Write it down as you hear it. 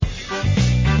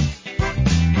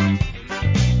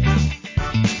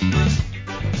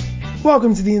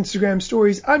Welcome to the Instagram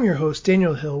Stories. I'm your host,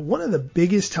 Daniel Hill. One of the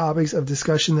biggest topics of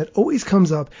discussion that always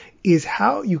comes up is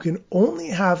how you can only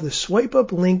have the swipe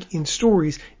up link in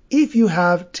stories if you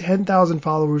have 10,000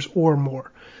 followers or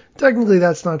more. Technically,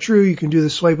 that's not true. You can do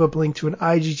the swipe up link to an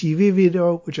IGTV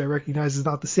video, which I recognize is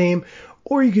not the same,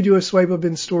 or you could do a swipe up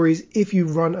in stories if you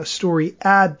run a story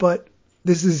ad, but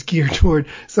this is geared toward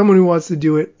someone who wants to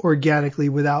do it organically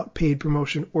without paid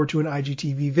promotion or to an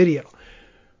IGTV video.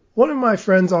 One of my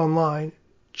friends online,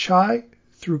 Chai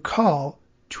through Call,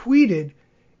 tweeted,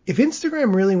 if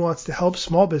Instagram really wants to help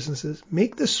small businesses,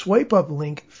 make the swipe up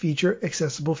link feature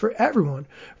accessible for everyone.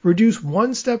 Reduce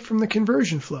one step from the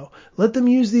conversion flow. Let them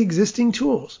use the existing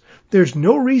tools. There's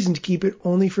no reason to keep it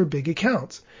only for big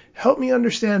accounts. Help me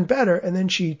understand better. And then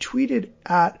she tweeted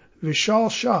at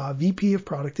Vishal Shah, VP of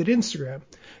Product at Instagram.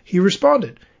 He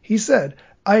responded. He said,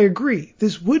 I agree.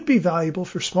 This would be valuable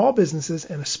for small businesses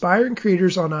and aspiring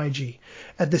creators on IG.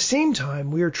 At the same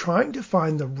time, we are trying to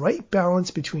find the right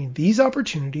balance between these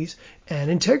opportunities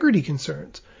and integrity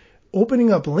concerns.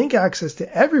 Opening up link access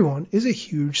to everyone is a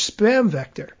huge spam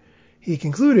vector. He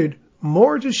concluded,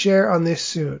 more to share on this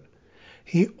soon.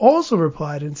 He also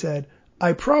replied and said,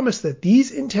 I promise that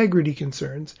these integrity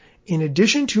concerns, in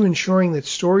addition to ensuring that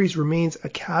stories remains a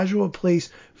casual place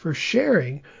for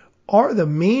sharing, are the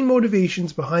main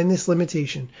motivations behind this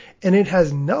limitation, and it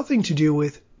has nothing to do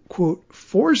with, quote,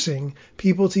 forcing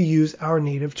people to use our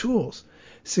native tools.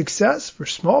 Success for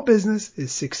small business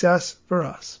is success for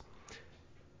us.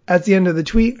 At the end of the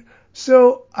tweet,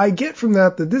 so I get from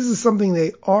that this is something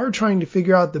they are trying to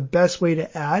figure out the best way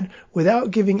to add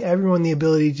without giving everyone the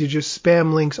ability to just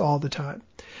spam links all the time.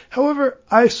 However,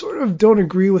 I sort of don't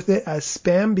agree with it as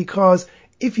spam because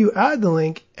if you add the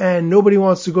link and nobody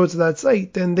wants to go to that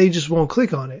site, then they just won't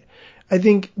click on it. I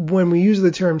think when we use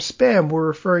the term spam, we're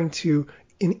referring to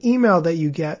an email that you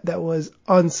get that was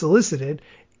unsolicited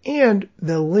and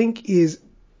the link is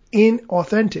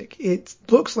inauthentic. It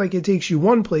looks like it takes you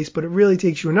one place, but it really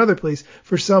takes you another place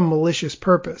for some malicious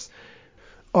purpose.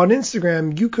 On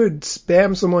Instagram, you could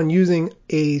spam someone using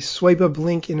a swipe up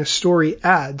link in a story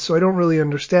ad, so I don't really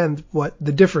understand what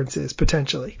the difference is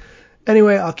potentially.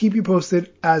 Anyway, I'll keep you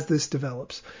posted as this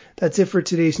develops. That's it for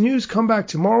today's news. Come back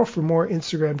tomorrow for more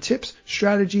Instagram tips,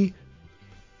 strategy,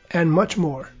 and much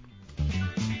more.